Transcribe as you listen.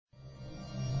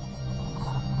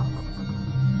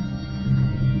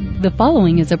The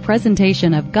following is a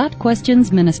presentation of Got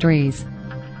Questions Ministries.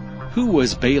 Who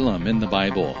was Balaam in the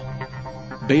Bible?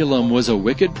 Balaam was a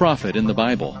wicked prophet in the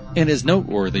Bible, and is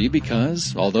noteworthy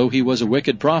because, although he was a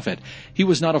wicked prophet, he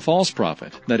was not a false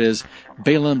prophet. That is,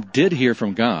 Balaam did hear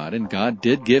from God, and God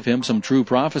did give him some true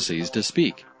prophecies to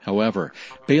speak. However,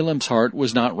 Balaam's heart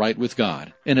was not right with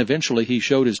God, and eventually he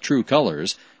showed his true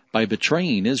colors by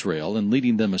betraying Israel and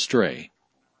leading them astray.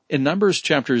 In Numbers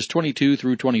chapters 22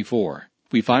 through 24,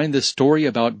 we find the story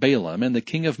about Balaam and the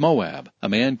king of Moab, a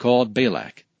man called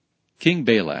Balak. King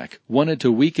Balak wanted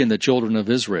to weaken the children of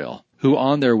Israel, who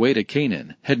on their way to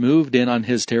Canaan had moved in on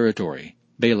his territory.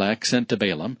 Balak sent to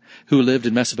Balaam, who lived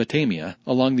in Mesopotamia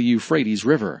along the Euphrates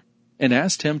River, and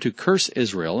asked him to curse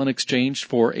Israel in exchange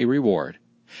for a reward.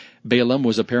 Balaam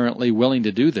was apparently willing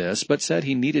to do this, but said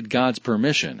he needed God's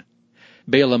permission.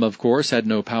 Balaam, of course, had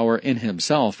no power in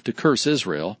himself to curse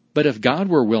Israel, but if God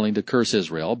were willing to curse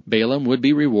Israel, Balaam would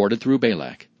be rewarded through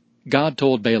Balak. God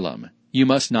told Balaam, "You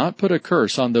must not put a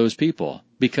curse on those people,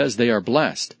 because they are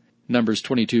blessed." Numbers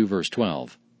 22 verse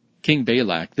 12. King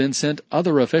Balak then sent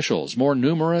other officials, more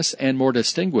numerous and more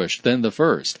distinguished than the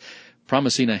first,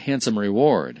 promising a handsome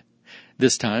reward.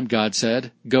 This time God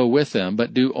said, "Go with them,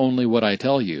 but do only what I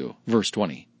tell you." Verse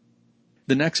 20.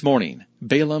 The next morning,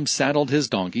 Balaam saddled his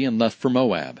donkey and left for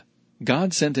Moab.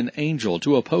 God sent an angel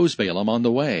to oppose Balaam on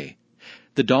the way.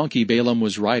 The donkey Balaam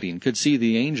was riding could see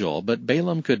the angel, but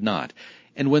Balaam could not.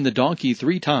 And when the donkey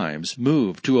 3 times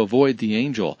moved to avoid the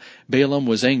angel, Balaam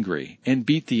was angry and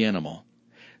beat the animal.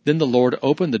 Then the Lord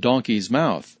opened the donkey's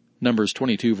mouth, Numbers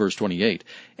 22 verse 28,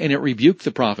 and it rebuked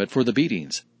the prophet for the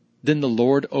beatings. Then the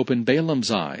Lord opened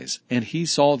Balaam's eyes, and he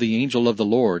saw the angel of the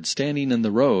Lord standing in the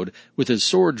road with his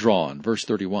sword drawn, verse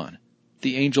 31.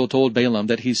 The angel told Balaam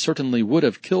that he certainly would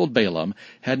have killed Balaam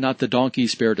had not the donkey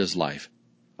spared his life.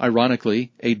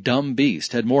 Ironically, a dumb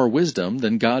beast had more wisdom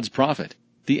than God's prophet.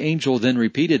 The angel then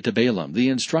repeated to Balaam the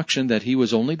instruction that he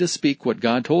was only to speak what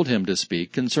God told him to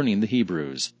speak concerning the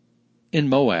Hebrews. In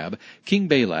Moab, King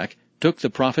Balak took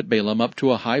the prophet Balaam up to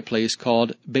a high place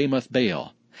called Bamoth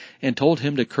Baal, and told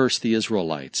him to curse the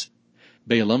Israelites.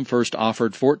 Balaam first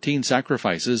offered 14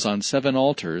 sacrifices on 7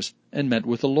 altars and met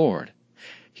with the Lord.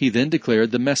 He then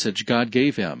declared the message God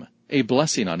gave him, a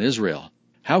blessing on Israel.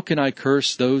 "How can I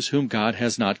curse those whom God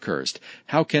has not cursed?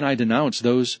 How can I denounce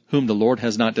those whom the Lord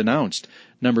has not denounced?"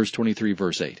 Numbers 23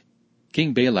 verse 8.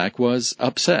 King Balak was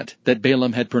upset that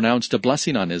Balaam had pronounced a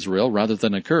blessing on Israel rather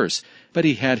than a curse, but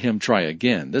he had him try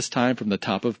again, this time from the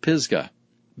top of Pisgah.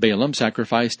 Balaam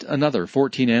sacrificed another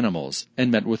 14 animals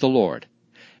and met with the Lord.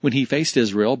 When he faced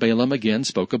Israel, Balaam again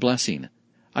spoke a blessing.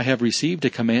 "I have received a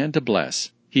command to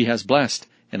bless. He has blessed,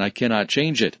 and I cannot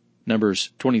change it."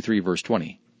 Numbers 23 verse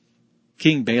 20.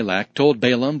 King Balak told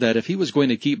Balaam that if he was going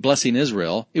to keep blessing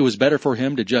Israel, it was better for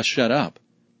him to just shut up.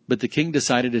 But the king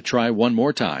decided to try one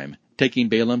more time, taking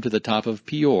Balaam to the top of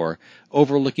Peor,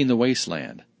 overlooking the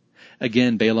wasteland.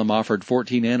 Again Balaam offered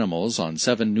 14 animals on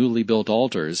 7 newly built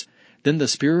altars. Then the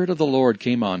Spirit of the Lord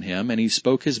came on him, and he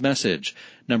spoke his message,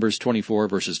 Numbers 24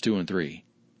 verses 2 and 3.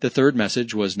 The third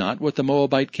message was not what the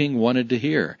Moabite king wanted to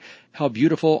hear. "How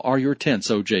beautiful are your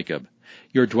tents, O Jacob!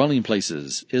 Your dwelling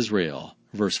places, Israel."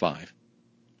 Verse 5.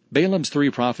 Balaam's 3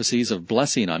 prophecies of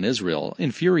blessing on Israel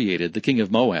infuriated the king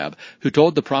of Moab, who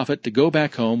told the prophet to go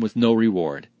back home with no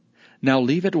reward. "Now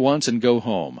leave at once and go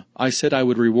home. I said I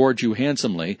would reward you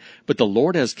handsomely, but the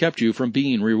Lord has kept you from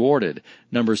being rewarded."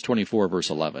 Numbers 24 verse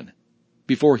 11.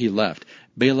 Before he left,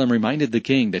 Balaam reminded the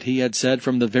king that he had said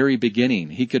from the very beginning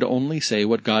he could only say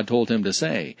what God told him to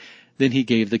say. Then he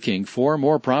gave the king 4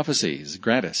 more prophecies,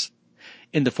 gratis.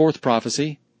 In the 4th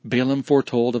prophecy, Balaam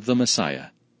foretold of the Messiah.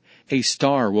 "A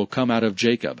star will come out of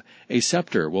Jacob, a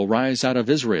scepter will rise out of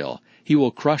Israel. He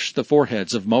will crush the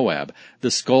foreheads of Moab,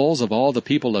 the skulls of all the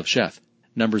people of Sheth."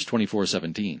 Numbers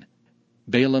 24:17.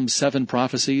 Balaam's 7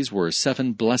 prophecies were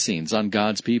 7 blessings on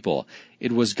God's people.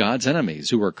 It was God's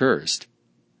enemies who were cursed.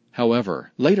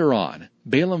 However, later on,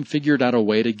 Balaam figured out a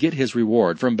way to get his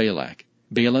reward from Balak.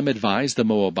 Balaam advised the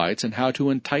Moabites on how to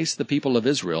entice the people of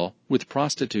Israel with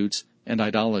prostitutes and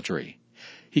idolatry.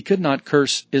 He could not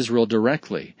curse Israel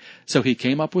directly, so he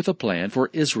came up with a plan for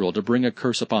Israel to bring a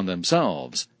curse upon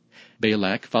themselves.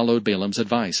 Balak followed Balaam's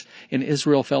advice, and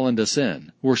Israel fell into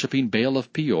sin, worshipping Baal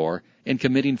of Peor and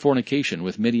committing fornication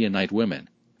with Midianite women.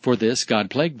 For this God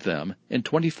plagued them, and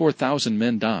 24,000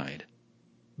 men died.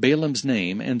 Balaam's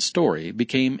name and story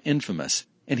became infamous,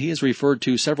 and he is referred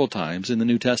to several times in the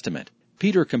New Testament.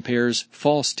 Peter compares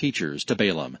false teachers to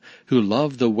Balaam, who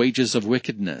love the wages of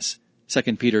wickedness,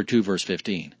 2 Peter 2 verse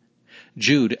 15.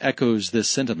 Jude echoes this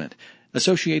sentiment,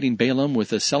 associating Balaam with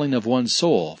the selling of one's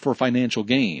soul for financial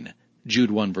gain,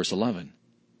 Jude 1 verse 11.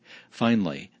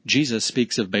 Finally, Jesus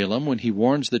speaks of Balaam when he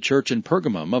warns the church in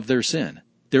Pergamum of their sin.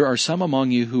 There are some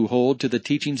among you who hold to the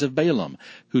teachings of Balaam,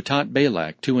 who taught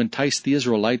Balak to entice the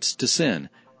Israelites to sin,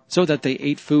 so that they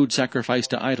ate food sacrificed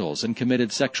to idols and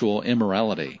committed sexual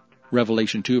immorality.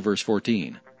 Revelation 2 verse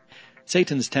 14.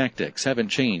 Satan's tactics haven't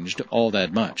changed all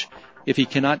that much. If he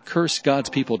cannot curse God's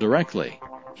people directly,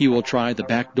 he will try the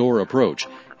backdoor approach,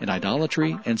 and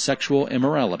idolatry and sexual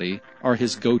immorality are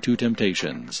his go-to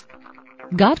temptations.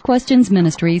 God Questions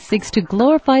Ministry seeks to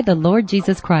glorify the Lord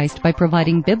Jesus Christ by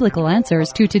providing biblical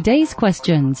answers to today's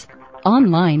questions.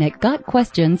 Online at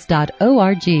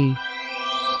GotQuestions.org.